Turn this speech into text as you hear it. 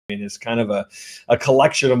mean, it's kind of a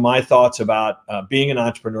collection of my thoughts about being an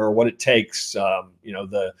entrepreneur, what it takes,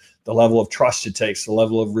 the level of trust it takes, the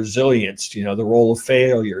level of resilience, the role of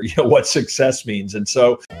failure, what success means. And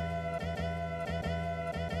so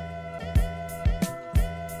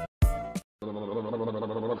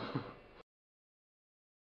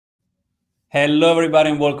hello everybody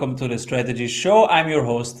and welcome to the Strategy Show. I'm your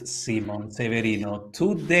host, Severino.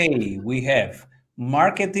 Today we have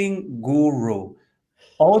marketing guru,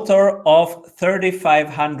 author of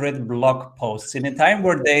 3,500 blog posts in a time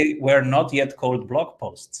where they were not yet called blog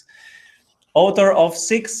posts, author of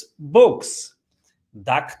 6 books,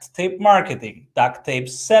 Duct Tape Marketing, Duct Tape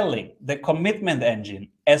Selling, The Commitment Engine,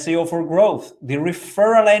 SEO for Growth, The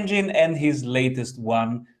Referral Engine, and his latest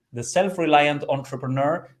one, The Self-Reliant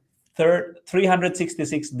Entrepreneur,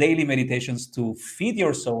 366 daily meditations to feed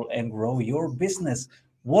your soul and grow your business.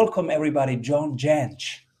 Welcome everybody,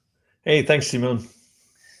 Jantsch. Hey, thanks, Simon.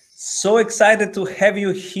 So excited to have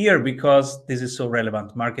you here because this is so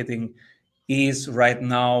relevant. Marketing is right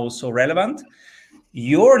now so relevant.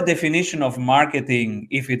 Your definition of marketing,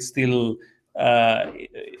 if it's still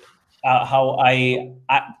how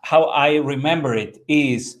I remember it,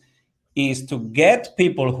 is to get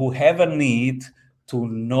people who have a need to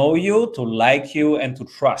know you, to like you, and to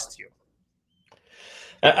trust you.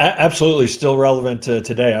 Absolutely, still relevant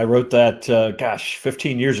today. I wrote that,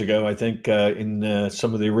 15 years ago, I think, in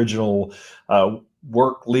some of the original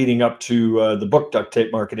work leading up to the book Duct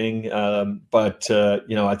Tape Marketing.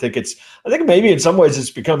 I think maybe in some ways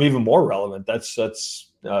it's become even more relevant. That's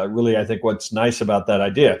really, I think, what's nice about that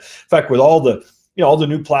idea. In fact, with all the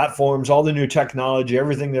new platforms, all the new technology,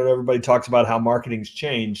 everything that everybody talks about how marketing's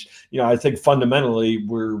changed, I think fundamentally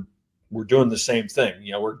we're doing the same thing.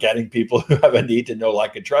 We're getting people who have a need to know,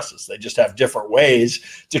 like, and trust us. They just have different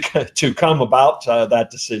ways to come about that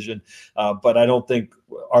decision. But I don't think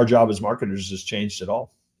our job as marketers has changed at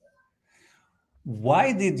all.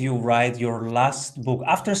 Why did you write your last book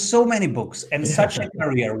after so many books and such a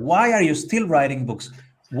career? Why are you still writing books?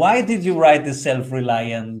 Why did you write The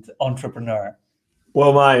Self-Reliant Entrepreneur?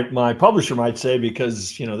 Well, my publisher might say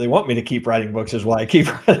because they want me to keep writing books is why I keep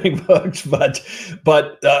writing books. But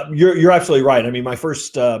you're absolutely right. I mean, my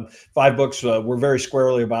first 5 books were very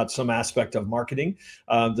squarely about some aspect of marketing.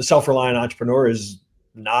 The Self-Reliant Entrepreneur is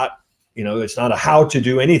not, it's not a how to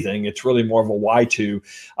do anything. It's really more of a why to,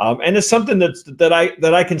 and it's something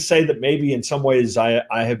that I can say that maybe in some ways I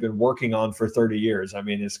have been working on for 30 years. I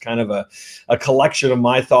mean, it's kind of a collection of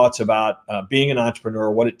my thoughts about being an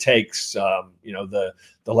entrepreneur, what it takes,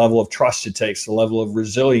 the level of trust it takes, the level of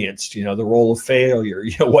resilience, the role of failure,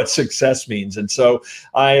 what success means. And so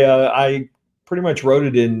I pretty much wrote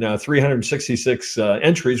it in 366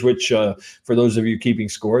 entries, which for those of you keeping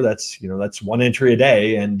score, that's one entry a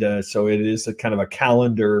day. And so it is a kind of a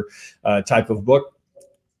calendar type of book.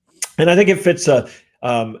 And I think it fits,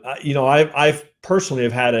 I've personally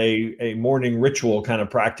have had a morning ritual kind of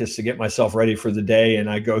practice to get myself ready for the day. And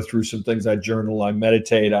I go through some things. I journal, I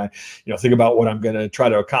meditate, I think about what I'm going to try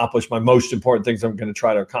to accomplish, my most important things I'm going to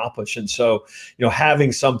try to accomplish. And so,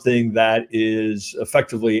 having something that is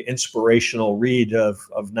effectively inspirational read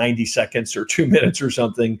of 90 seconds or 2 minutes or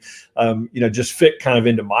something, just fit kind of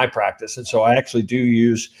into my practice. And so I actually do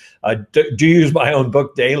use my own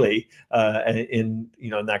book daily in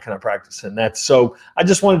that kind of practice. And that's, so I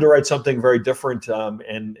just wanted to write something very different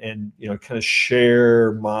and kind of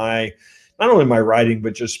share not only my writing,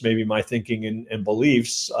 but just maybe my thinking and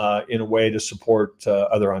beliefs in a way to support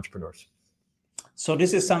other entrepreneurs. So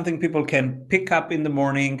this is something people can pick up in the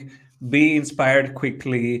morning, be inspired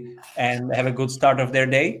quickly, and have a good start of their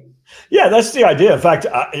day? Yeah, that's the idea. In fact,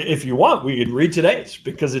 if you want, we could read today's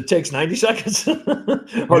because it takes 90 seconds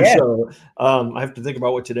or so. I have to think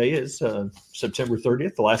about what today is, September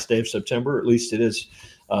 30th, the last day of September. At least it is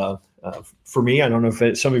for me. I don't know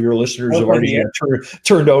if some of your listeners have already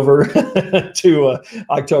turned over to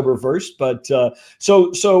October 1st, but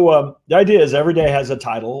so the idea is every day has a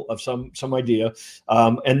title of some idea,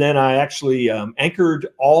 and then I actually anchored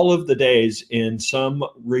all of the days in some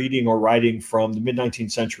reading or writing from the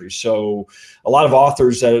mid-19th century. So a lot of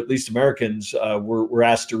authors that at least Americans were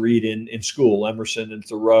asked to read in school: Emerson and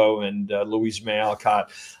Thoreau and Louise May Alcott,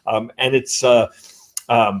 and it's.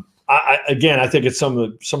 I think it's some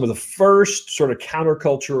of the first sort of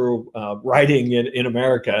countercultural writing in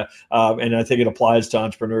America, and I think it applies to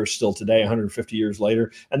entrepreneurs still today, 150 years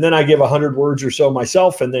later. And then I give 100 words or so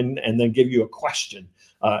myself, and then give you a question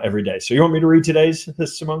every day. So you want me to read today's,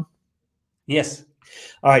 Simone? Yes.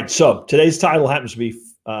 All right. So today's title happens to be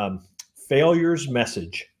Failure's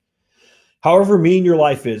Message. However mean your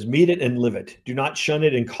life is, meet it and live it. Do not shun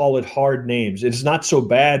it and call it hard names. It is not so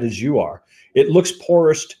bad as you are. It looks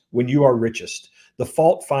poorest when you are richest. The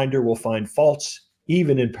fault finder will find faults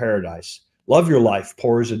even in paradise. Love your life,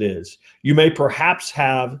 poor as it is. You may perhaps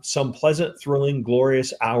have some pleasant, thrilling,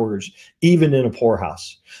 glorious hours, even in a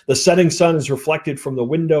poorhouse. The setting sun is reflected from the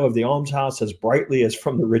window of the almshouse as brightly as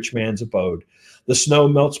from the rich man's abode. The snow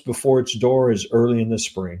melts before its door as early in the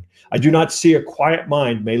spring. I do not see a quiet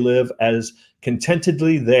mind may live as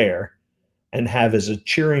contentedly there and have as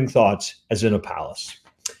cheering thoughts as in a palace.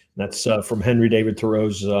 That's from Henry David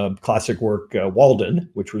Thoreau's classic work, Walden,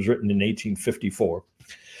 which was written in 1854.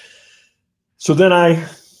 So then I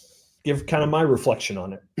give kind of my reflection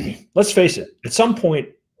on it. Let's face it, at some point,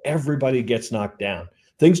 everybody gets knocked down.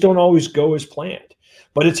 Things don't always go as planned,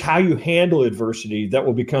 but it's how you handle adversity that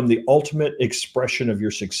will become the ultimate expression of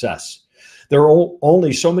your success. There are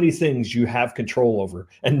only so many things you have control over.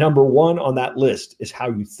 And number one on that list is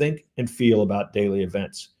how you think and feel about daily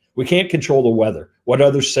events. We can't control the weather, what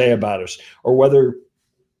others say about us, or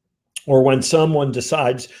when someone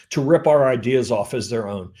decides to rip our ideas off as their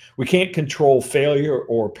own. We can't control failure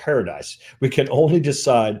or paradise. We can only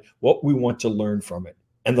decide what we want to learn from it,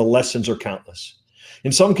 and the lessons are countless.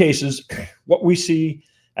 In some cases, what we see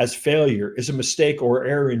as failure is a mistake or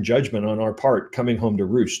error in judgment on our part coming home to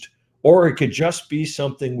roost, or it could just be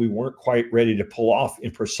something we weren't quite ready to pull off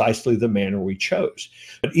in precisely the manner we chose.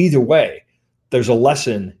 But either way, there's a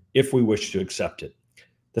lesson if we wish to accept it.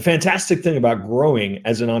 The fantastic thing about growing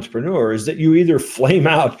as an entrepreneur is that you either flame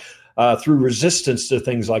out through resistance to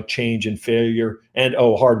things like change and failure and,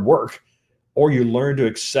 hard work, or you learn to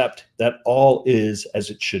accept that all is as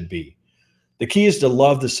it should be. The key is to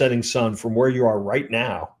love the setting sun from where you are right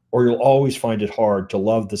now, or you'll always find it hard to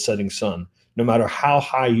love the setting sun, no matter how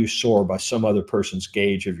high you soar by some other person's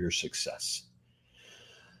gauge of your success.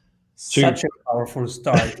 Such a powerful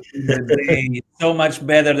start in the day. So much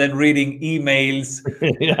better than reading emails.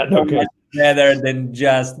 Yeah, no so much better than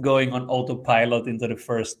just going on autopilot into the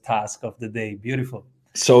first task of the day. Beautiful.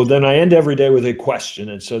 So then I end every day with a question.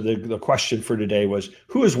 And so the question for today was,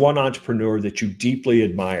 who is one entrepreneur that you deeply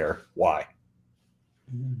admire? Why?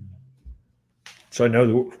 So I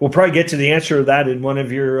know we'll probably get to the answer to that in one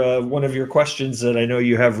of your questions that I know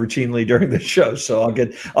you have routinely during the show. So I'll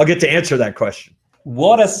get to answer that question.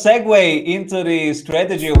 What a segue into the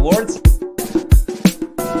Strategy Awards.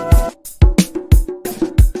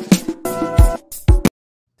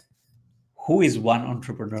 Who is one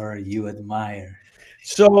entrepreneur you admire?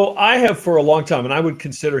 So I have for a long time, and I would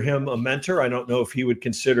consider him a mentor. I don't know if he would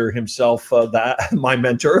consider himself my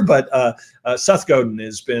mentor, but Seth Godin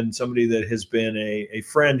has been somebody that has been a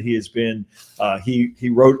friend. He has been, he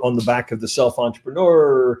wrote on the back of the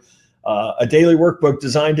Self-Entrepreneur, a daily workbook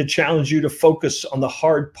designed to challenge you to focus on the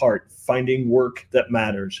hard part, finding work that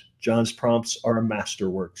matters. John's prompts are a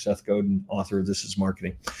masterwork. Seth Godin, author of This Is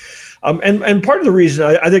Marketing. And part of the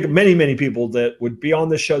reason I think many people that would be on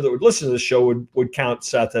this show, that would listen to this show, would count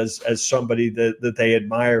Seth as somebody that they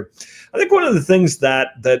admire. I think one of the things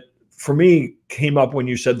that for me came up when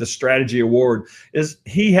you said the Strategy Award is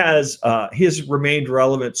he has remained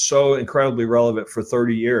relevant, so incredibly relevant for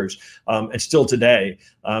 30 years, and still today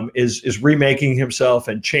is remaking himself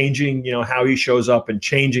and changing, how he shows up and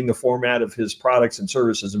changing the format of his products and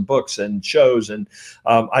services and books and shows. And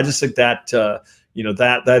I just think that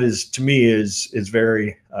that is, to me, is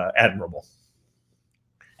very admirable.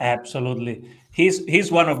 Absolutely,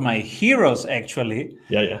 he's one of my heroes, actually.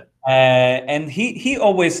 Yeah. And he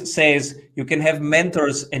always says you can have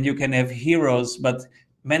mentors and you can have heroes, but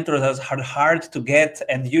mentors are hard to get,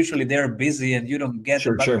 and usually they're busy and you don't get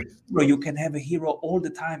it. But sure. You can have a hero all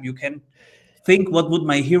the time. You can think, what would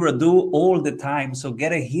my hero do all the time? So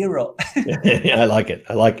get a hero. Yeah, I like it.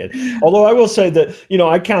 Although I will say that,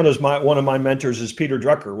 I count as one of my mentors is Peter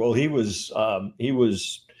Drucker. Well, he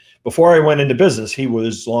was before I went into business, he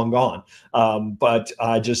was long gone. But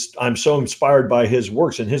I'm so inspired by his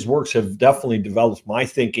works, and his works have definitely developed my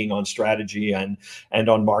thinking on strategy and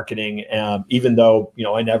on marketing, even though,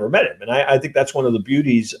 I never met him. And I think that's one of the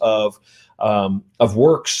beauties of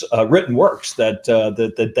works, written works,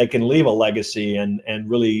 that they can leave a legacy and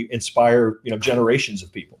really inspire, generations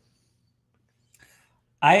of people.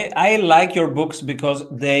 I like your books because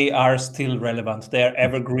they are still relevant. They are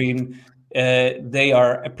evergreen. They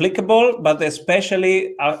are applicable, but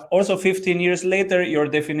especially also 15 years later, your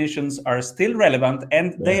definitions are still relevant,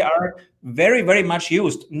 and they are very, very much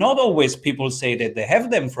used. Not always people say that they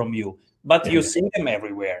have them from you, but you see them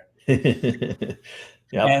everywhere.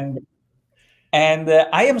 Yep. And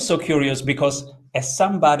I am so curious because as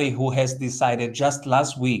somebody who has decided just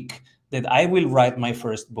last week that I will write my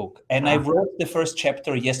first book. And I Ah, wrote the first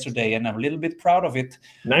chapter yesterday, and I'm a little bit proud of it.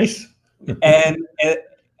 nice. And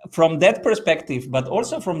from that perspective, but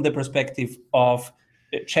also from the perspective of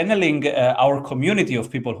channeling our community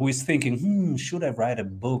of people who is thinking, should I write a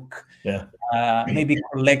book? Yeah. Maybe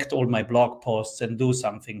collect all my blog posts and do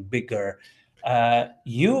something bigger.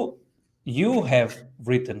 You have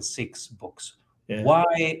written 6 books. Yeah.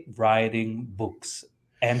 Why writing books,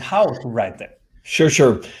 and how to write them?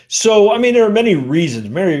 Sure. So, I mean, there are many reasons,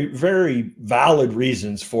 very, very valid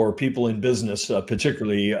reasons for people in business,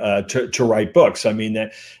 particularly to write books. I mean,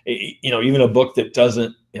 that, even a book that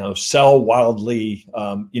doesn't, sell wildly,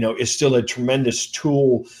 is still a tremendous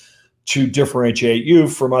tool to differentiate you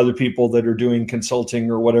from other people that are doing consulting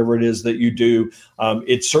or whatever it is that you do.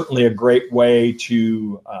 It's certainly a great way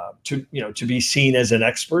to be seen as an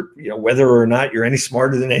expert, whether or not you're any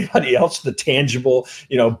smarter than anybody else. The tangible,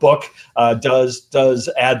 book does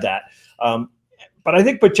add that. But I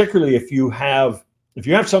think particularly if you have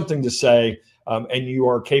something to say, and you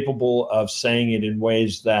are capable of saying it in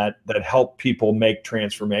ways that help people make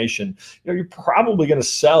transformation, you're probably going to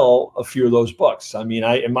sell a few of those books. I mean,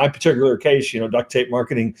 in my particular case, duct tape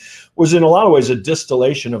marketing was in a lot of ways a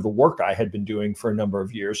distillation of the work I had been doing for a number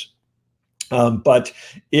of years. But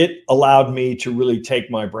it allowed me to really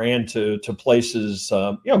take my brand to places,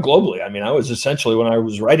 globally. I mean, I was essentially, when I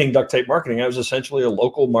was writing duct tape marketing, I was essentially a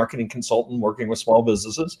local marketing consultant working with small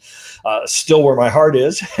businesses, still where my heart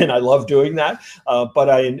is. And I love doing that. But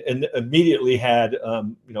I immediately had, a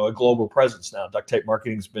global presence now. Duct tape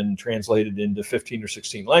marketing has been translated into 15 or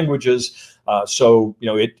 16 languages. So,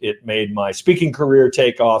 it made my speaking career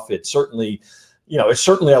take off. It certainly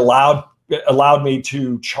allowed me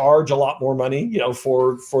to charge a lot more money,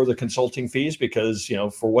 for the consulting fees, because,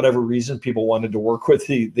 for whatever reason, people wanted to work with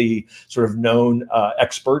the sort of known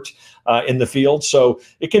expert in the field. So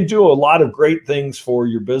it can do a lot of great things for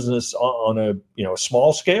your business on a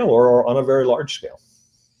small scale or on a very large scale.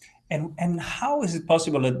 And how is it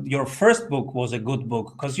possible that your first book was a good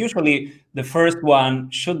book? Because usually the first one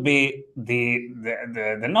should be the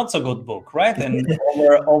not so good book, right? And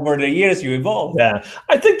over the years you evolve. Yeah,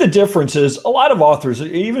 I think the difference is a lot of authors,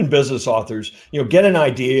 even business authors, get an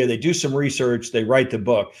idea, they do some research, they write the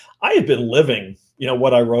book. I had been living,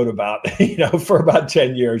 what I wrote about, for about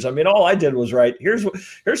 10 years. I mean, all I did was write, here's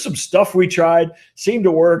some stuff we tried, seemed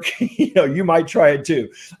to work, you might try it too.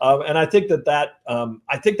 And I think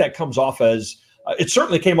that comes off as, it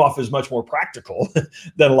certainly came off as much more practical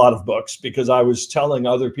than a lot of books, because I was telling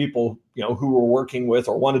other people, who were working with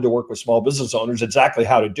or wanted to work with small business owners exactly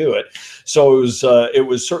how to do it. So it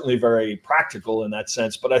was certainly very practical in that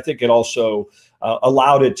sense, but I think it also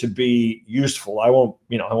allowed it to be useful. I won't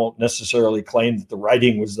necessarily claim that the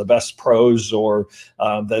writing was the best prose, or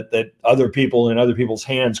that other people in other people's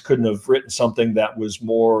hands couldn't have written something that was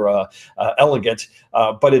more elegant.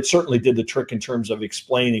 But it certainly did the trick in terms of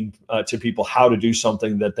explaining to people how to do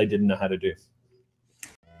something that they didn't know how to do.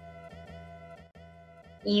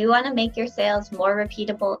 You want to make your sales more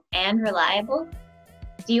repeatable and reliable?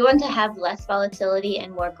 Do you want to have less volatility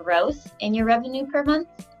and more growth in your revenue per month?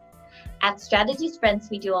 At Strategy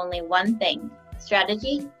Sprints, we do only one thing: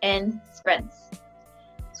 strategy in sprints.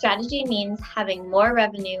 Strategy means having more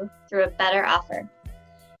revenue through a better offer.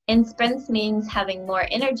 In sprints means having more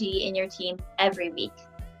energy in your team every week.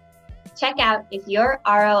 Check out if your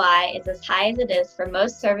ROI is as high as it is for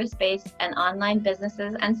most service-based and online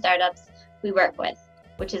businesses and startups we work with,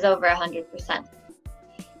 which is over 100%.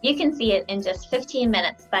 You can see it in just 15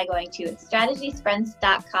 minutes by going to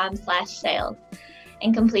strategysprints.com/sales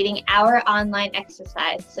and completing our online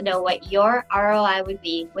exercise to know what your ROI would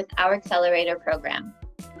be with our accelerator program.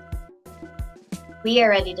 We are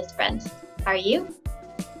ready to sprint. Are you?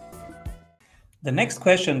 The next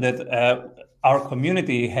question that our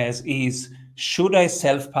community has is, should I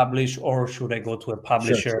self-publish or should I go to a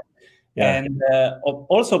publisher? Sure. Yeah. And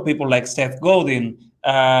also people like Seth Godin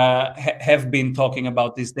have been talking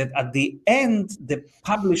about this, that at the end, the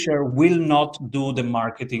publisher will not do the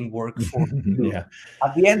marketing work for you. Yeah.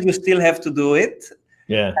 At the end, you still have to do it.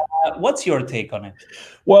 Yeah. What's your take on it?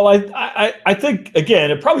 Well, I think, again,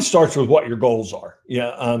 it probably starts with what your goals are.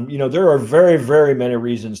 Yeah. There are very, very many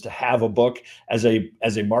reasons to have a book as a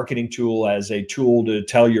marketing tool, as a tool to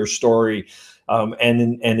tell your story.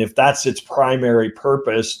 And if that's its primary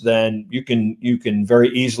purpose, then you can very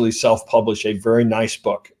easily self-publish a very nice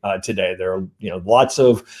book today. There are lots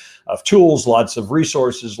of tools, lots of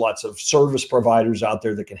resources, lots of service providers out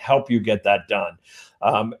there that can help you get that done.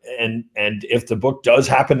 And if the book does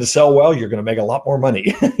happen to sell well, you're going to make a lot more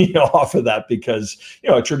money, off of that, because,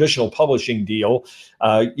 a traditional publishing deal,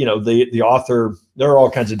 the author, there are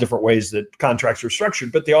all kinds of different ways that contracts are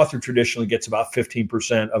structured, but the author traditionally gets about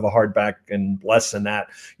 15% of a hardback and less than that,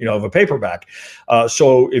 of a paperback.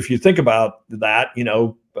 So if you think about that, you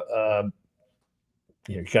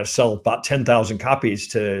got to sell about 10,000 copies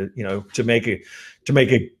to make a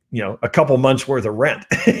couple months worth of rent,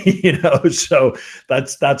 so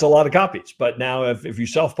that's a lot of copies. But now if you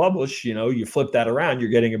self-publish, you flip that around, you're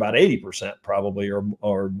getting about 80% probably,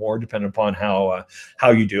 or more, depending upon how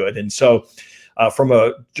you do it. And so from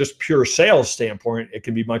a just pure sales standpoint, it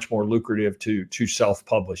can be much more lucrative to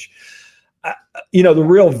self-publish. The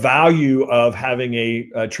real value of having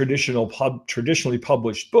a traditionally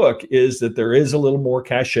published book is that there is a little more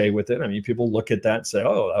cachet with it. I mean, people look at that and say,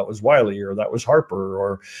 oh, that was Wiley, or that was Harper,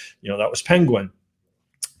 or, that was Penguin.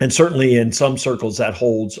 And certainly in some circles that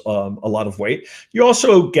holds a lot of weight. You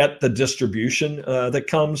also get the distribution that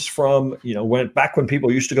comes from, back when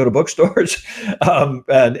people used to go to bookstores and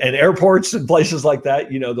airports and places like that,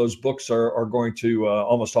 those books are going to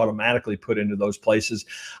almost automatically put into those places.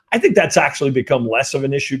 I think that's actually become less of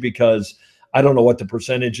an issue, because I don't know what the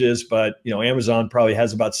percentage is, but Amazon probably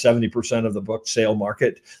has about 70% of the book sale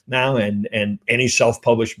market now, and any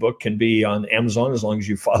self-published book can be on Amazon as long as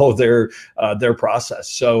you follow their process.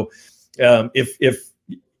 So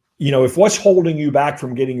if what's holding you back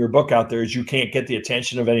from getting your book out there is you can't get the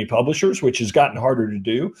attention of any publishers, which has gotten harder to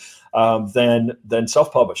do, then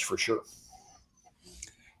self-publish for sure.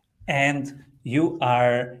 And you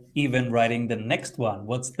are even writing the next one.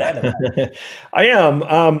 What's that about? I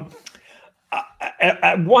am.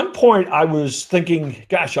 At one point, I was thinking,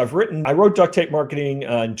 gosh, I wrote Duct Tape Marketing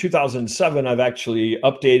in 2007. I've actually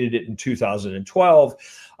updated it in 2012.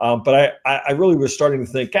 But I really was starting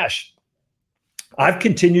to think, gosh, I've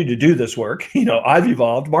continued to do this work. I've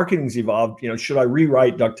evolved, marketing's evolved. Should I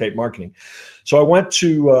rewrite Duct Tape Marketing? So I went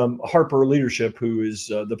to Harper Leadership, who is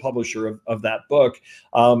the publisher of that book.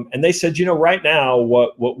 And they said, right now,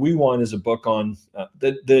 what we want is a book on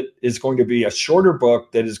that is going to be a shorter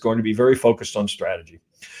book that is going to be very focused on strategy.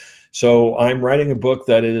 So I'm writing a book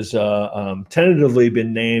that is tentatively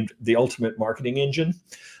been named The Ultimate Marketing Engine.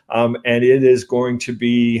 And it is going to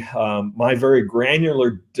be my very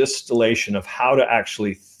granular distillation of how to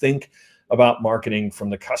actually think about marketing from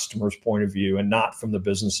the customer's point of view and not from the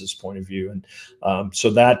business's point of view. And so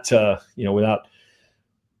that,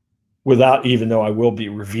 without, even though I will be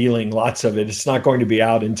revealing lots of it, it's not going to be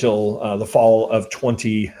out until the fall of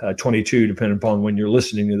 2022, depending upon when you're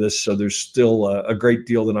listening to this. So there's still a great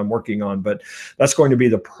deal that I'm working on, but that's going to be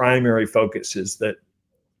the primary focus, is that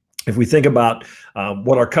if we think about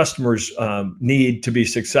what our customers need to be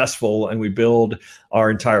successful, and we build our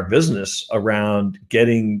entire business around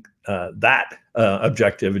getting that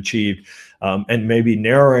objective achieved, and maybe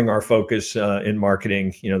narrowing our focus in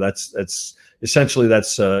marketing, that's essentially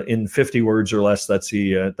in 50 words or less. That's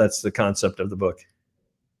the concept of the book.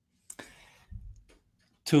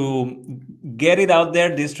 To get it out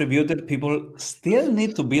there, distributed, people still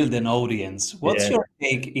need to build an audience. What's your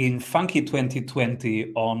take in Funky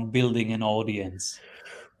 2020 on building an audience?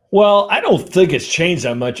 Well, I don't think it's changed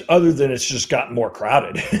that much, other than it's just gotten more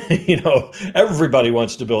crowded. Everybody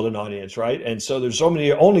wants to build an audience, right? And so there's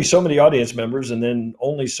only so many audience members, and then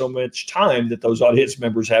only so much time that those audience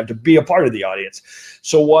members have to be a part of the audience.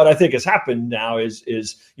 So what I think has happened now is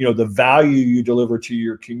the value you deliver to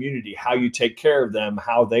your community, how you take care of them,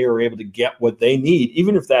 how they are able to get what they need,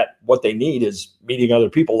 even if what they need is meeting other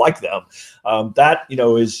people like them. That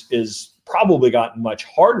is probably gotten much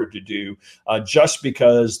harder to do, just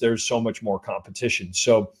because there's so much more competition.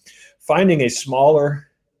 So finding a smaller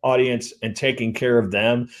audience and taking care of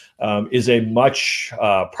them is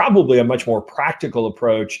probably a much more practical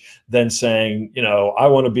approach than saying, I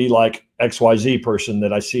want to be like XYZ person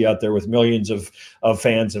that I see out there with millions of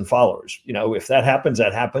fans and followers. If that happens,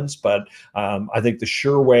 that happens. But I think the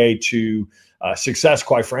sure way to success,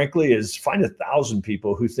 quite frankly, is find 1,000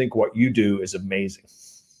 people who think what you do is amazing.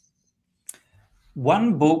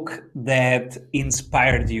 One book that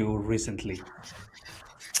inspired you recently?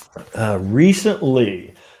 I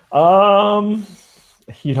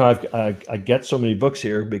get so many books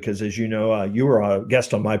here because, as you know, you were a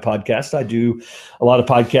guest on my podcast. I do a lot of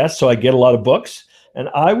podcasts, so I get a lot of books. And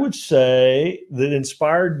I would say that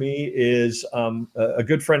inspired me is a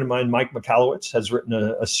good friend of mine, Mike Michalowicz, has written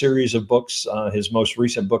a series of books. His most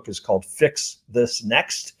recent book is called Fix This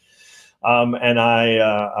Next. And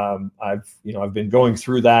I've been going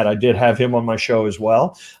through that. I did have him on my show as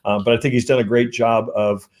well, but I think he's done a great job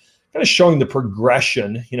of kind of showing the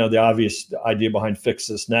progression. The obvious idea behind fix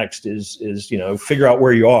this next is figure out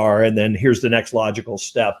where you are, and then here's the next logical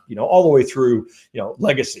step, all the way through,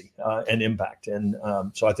 legacy and impact. And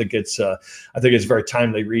so I think it's a very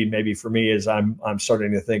timely read, maybe for me, as I'm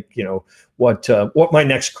starting to think, what my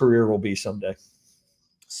next career will be someday.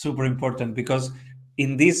 Super important, because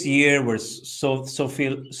in this year we're so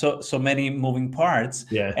many moving parts,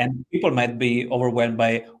 yeah, and people might be overwhelmed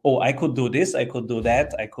by, oh, I could do this, I could do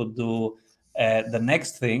that, I could do the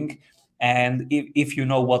next thing. And if you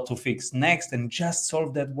know what to fix next and just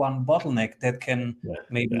solve that one bottleneck, that can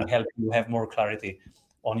maybe help you have more clarity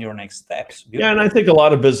on your next steps. Beautiful. Yeah, and I think a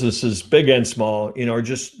lot of businesses, big and small, are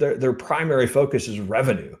just their primary focus is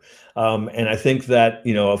revenue, and I think that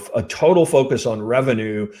a total focus on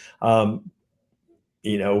revenue,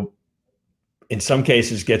 in some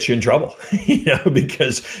cases gets you in trouble,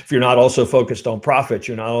 because if you're not also focused on profit,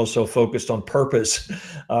 you're not also focused on purpose,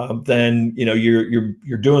 then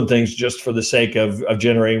you're doing things just for the sake of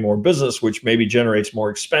generating more business, which maybe generates more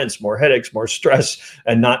expense, more headaches, more stress,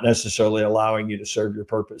 and not necessarily allowing you to serve your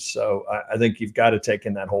purpose. So I think you've got to take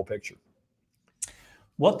in that whole picture.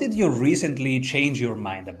 What did you recently change your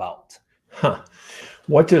mind about?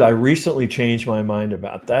 What did I recently change my mind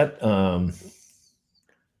about? That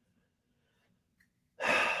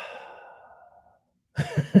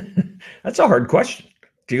that's a hard question.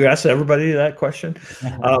 Do you ask everybody that question?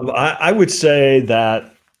 I would say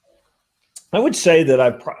that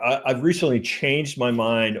I've recently changed my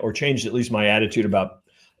mind, or changed at least my attitude about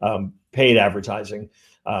paid advertising,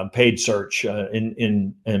 paid search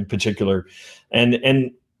in particular,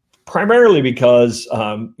 and primarily because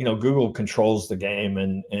Google controls the game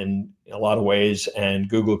in a lot of ways, and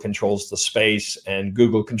Google controls the space, and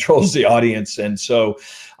Google controls the audience. And so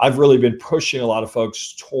I've really been pushing a lot of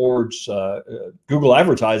folks towards Google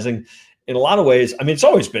advertising. In a lot of ways, I mean, it's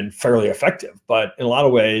always been fairly effective, but in a lot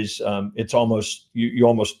of ways, it's almost you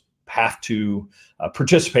almost have to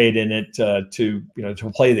participate in it to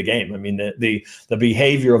play the game. I mean, the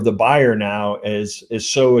behavior of the buyer now is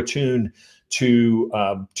so attuned to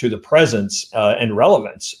the presence and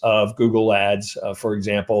relevance of Google Ads, for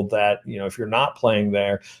example, that if you're not playing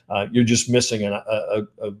there, you're just missing a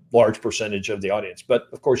large percentage of the audience. But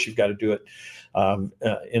of course, you've got to do it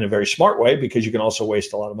in a very smart way, because you can also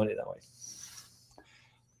waste a lot of money that way.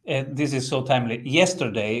 This is so timely.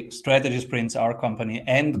 Yesterday, Strategy Sprints, our company,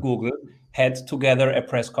 and Google had together a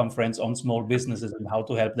press conference on small businesses and how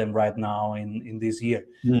to help them right now in this year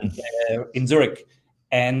in Zurich.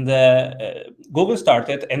 And Google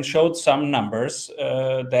started and showed some numbers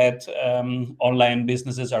that online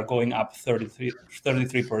businesses are going up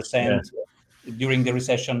 33% during the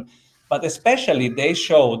recession. But especially they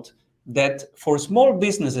showed that for small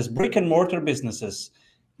businesses, brick and mortar businesses,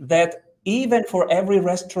 that even for every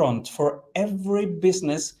restaurant, for every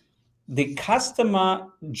business, the customer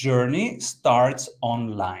journey starts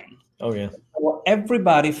online. Oh, yeah. So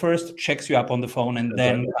everybody first checks you up on the phone and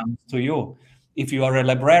then comes to you. If you are a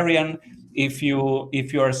librarian, if you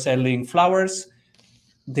are selling flowers,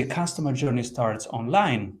 the customer journey starts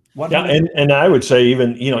online. Yeah, and I would say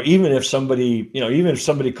even if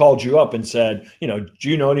somebody called you up and said, do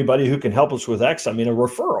you know anybody who can help us with X? I mean, a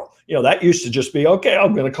referral. That used to just be, okay,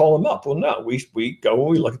 I'm going to call them up. Well, no, we go and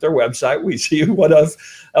we look at their website, we see what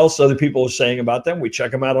else other people are saying about them, we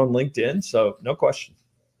check them out on LinkedIn. So no question.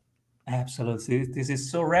 Absolutely, this is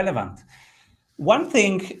so relevant. One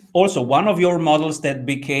thing, also one of your models that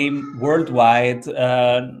became worldwide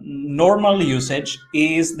normal usage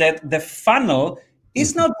is that the funnel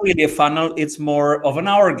is not really a funnel, it's more of an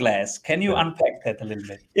hourglass. Can you unpack that a little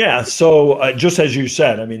bit? Yeah, so just as you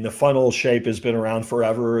said, I mean, the funnel shape has been around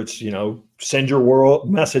forever. It's, send your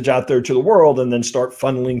message out there to the world and then start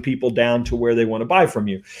funneling people down to where they want to buy from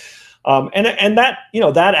you. And that,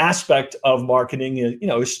 that aspect of marketing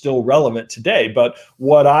is still relevant today. But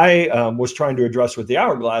what I was trying to address with the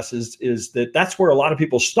hourglass is that's where a lot of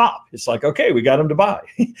people stop. It's like, okay, we got them to buy.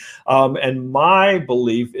 And my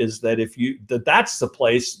belief is that that's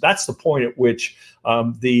the point at which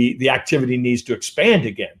the activity needs to expand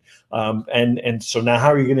again. And so now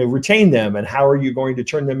how are you going to retain them, and how are you going to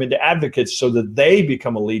turn them into advocates so that they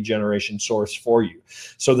become a lead generation source for you?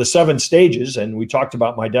 So the 7 stages, and we talked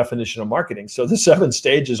about my definition of marketing. So the 7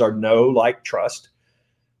 stages are know, like, trust,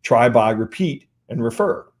 try, buy, repeat, and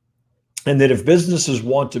refer. And that if businesses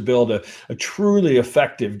want to build a truly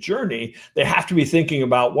effective journey, they have to be thinking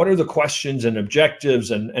about what are the questions and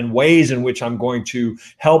objectives and ways in which I'm going to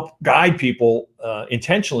help guide people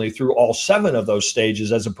intentionally through all 7 of those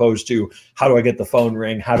stages, as opposed to how do I get the phone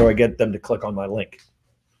ring? How do I get them to click on my link?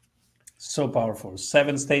 So powerful.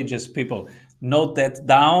 7 stages, people. note that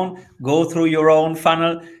down, go through your own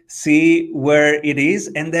funnel, see where it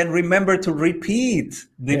is, and then remember to repeat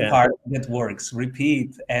the part that works.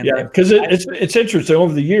 Repeat. And because it's interesting.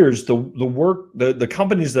 Over the years, the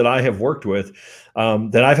companies that I have worked with,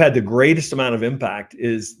 that I've had the greatest amount of impact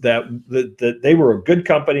is that they were a good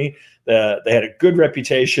company. They had a good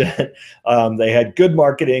reputation. They had good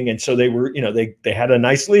marketing, and so they were, they had a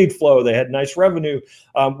nice lead flow. They had nice revenue.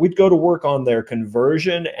 We'd go to work on their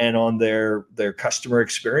conversion and on their customer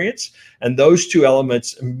experience, and those two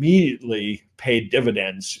elements immediately paid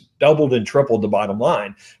dividends, doubled and tripled the bottom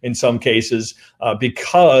line in some cases,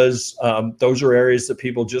 because those are areas that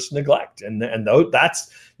people just neglect, and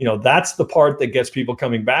that's the part that gets people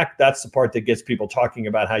coming back. That's the part that gets people talking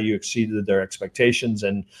about how you exceeded their expectations,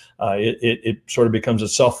 and it sort of becomes a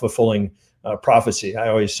self-fulfilling prophecy. I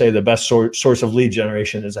always say the best source of lead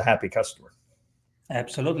generation is a happy customer.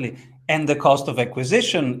 Absolutely. And the cost of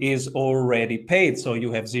acquisition is already paid. So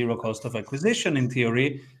you have zero cost of acquisition in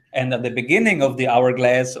theory. And at the beginning of the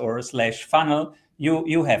hourglass or / funnel,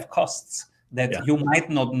 you have costs that you might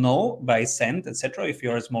not know by cent, etc. If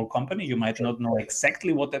you're a small company, you might not know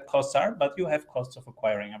exactly what that costs are, but you have costs of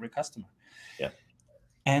acquiring every customer. Yeah.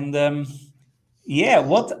 And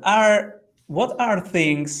what are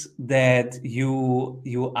things that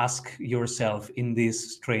you ask yourself in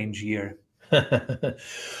this strange year?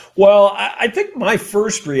 Well, I think my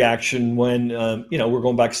first reaction when, we're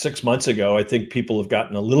going back 6 months ago, I think people have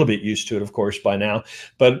gotten a little bit used to it, of course, by now.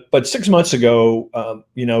 But 6 months ago,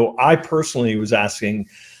 I personally was asking,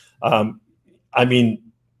 like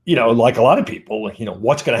a lot of people,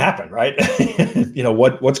 what's going to happen, right?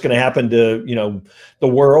 What's going to happen to, the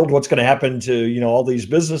world? What's going to happen to, all these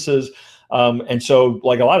businesses? And so,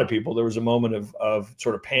 like a lot of people, there was a moment of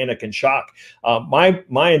sort of panic and shock.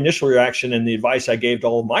 My initial reaction and the advice I gave to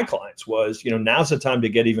all of my clients was, now's the time to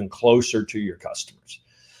get even closer to your customers.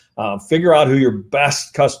 Figure out who your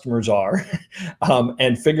best customers are,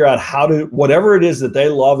 and figure out how to, whatever it is that they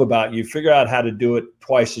love about you, figure out how to do it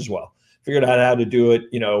twice as well. Figure out how to do it,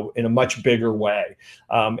 in a much bigger way.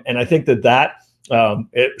 And I think that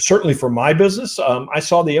certainly for my business, I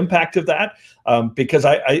saw the impact of that, because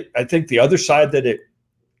I think the other side that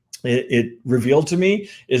it revealed to me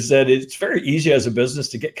is that it's very easy as a business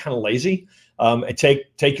to get kind of lazy, and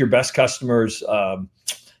take your best customers,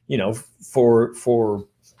 for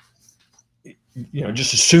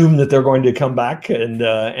just assume that they're going to come back and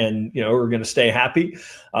are going to stay happy,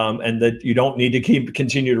 and that you don't need to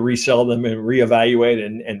continue to resell them and reevaluate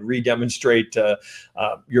and re-demonstrate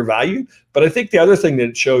your value. But I think the other thing that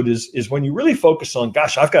it showed is when you really focus on,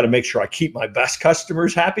 gosh, I've got to make sure I keep my best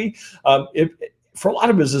customers happy. For a lot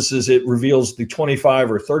of businesses, it reveals the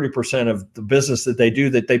 25 or 30% of the business that they do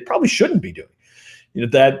that they probably shouldn't be doing.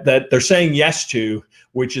 That they're saying yes to,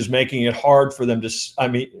 which is making it hard for them to,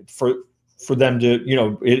 for them to,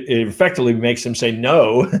 it effectively makes them say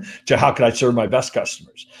no to how can I serve my best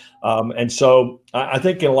customers. And so I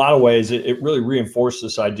think in a lot of ways, it really reinforced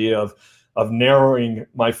this idea of narrowing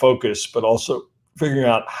my focus, but also figuring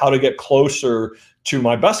out how to get closer to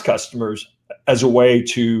my best customers as a way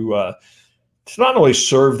to not only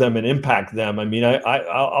serve them and impact them.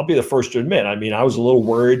 I'll be the first to admit, I was a little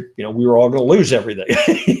worried, we were all going to lose everything,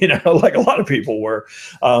 like a lot of people were.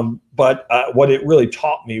 But what it really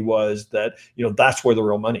taught me was that, that's where the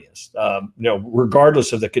real money is.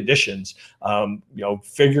 Regardless of the conditions,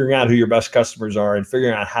 figuring out who your best customers are and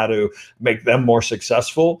figuring out how to make them more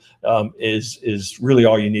successful is really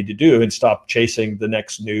all you need to do, and stop chasing the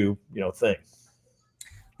next new, thing.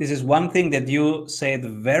 This is one thing that you said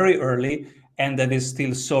very early, and that is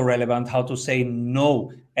still so relevant, how to say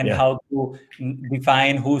no and how to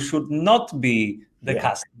define who should not be the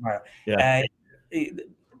customer.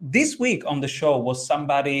 This week on the show was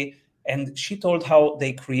somebody, and she told how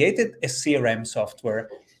they created a CRM software,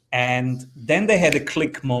 and then they had a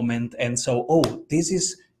click moment. And so, this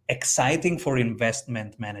is exciting for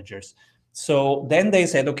investment managers. So then they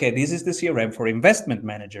said, okay, this is the CRM for investment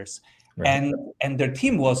managers. Right. And their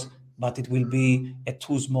team was, but it will be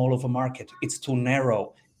too small of a market. It's too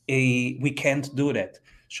narrow. We can't do that.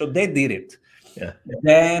 So they did it. Yeah.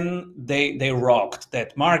 Then they rocked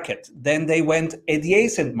that market. Then they went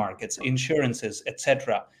adjacent markets, insurances,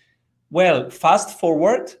 etc. Well, fast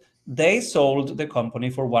forward, they sold the company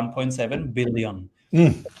for 1.7 billion.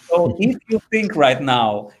 So if you think right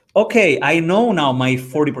now, okay, I know now my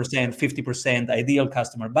 40%, 50% ideal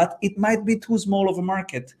customer, but it might be too small of a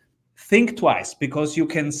market. Think twice, because you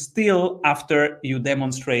can still, after you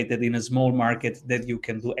demonstrated in a small market that you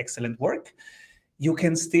can do excellent work, you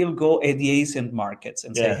can still go adjacent markets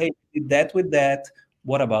and say, hey, did that with that.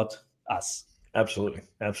 What about us? Absolutely.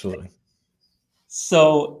 Absolutely.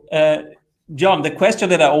 So, John, the question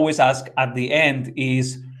that I always ask at the end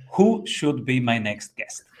is, who should be my next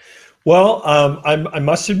guest? Well, I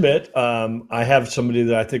must admit, I have somebody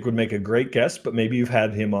that I think would make a great guest, but maybe you've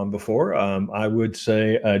had him on before. I would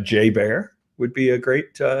say Jay Baer would be a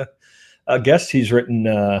great guest. He's written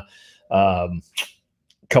a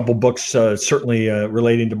couple books, certainly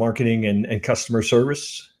relating to marketing and customer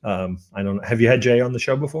service. I don't know. Have you had Jay on the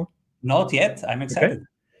show before? Not yet. I'm excited. Okay.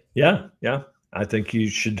 Yeah. I think you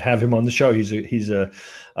should have him on the show. He's a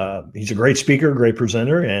great speaker, great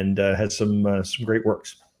presenter, and has some great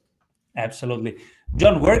works. Absolutely.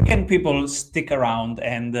 John, where can people stick around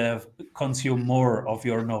and consume more of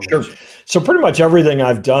your knowledge? Sure. So pretty much everything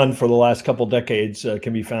I've done for the last couple decades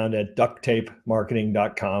can be found at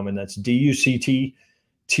ducttapemarketing.com, and that's DUCTTAPE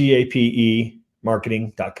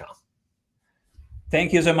marketing.com.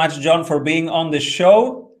 Thank you so much, John, for being on the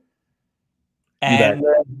show. And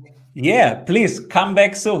yeah, please come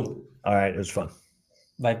back soon. All right. It was fun.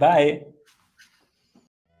 Bye-bye.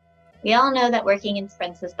 We all know that working in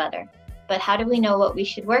sprints is better, but how do we know what we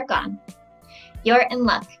should work on? You're in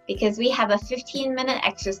luck because we have a 15-minute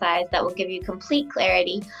exercise that will give you complete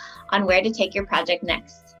clarity on where to take your project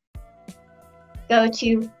next. Go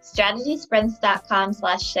to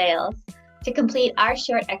strategysprints.com/sales to complete our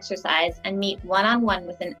short exercise and meet one-on-one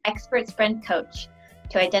with an expert sprint coach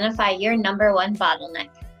to identify your #1 bottleneck.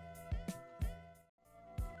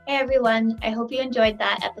 Hey everyone, I hope you enjoyed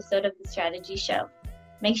that episode of The Strategy Show.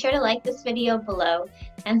 Make sure to like this video below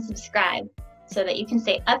and subscribe so that you can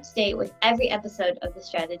stay up to date with every episode of The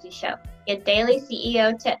Strategy Show. Get daily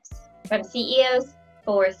CEO tips from CEOs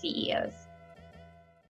for CEOs.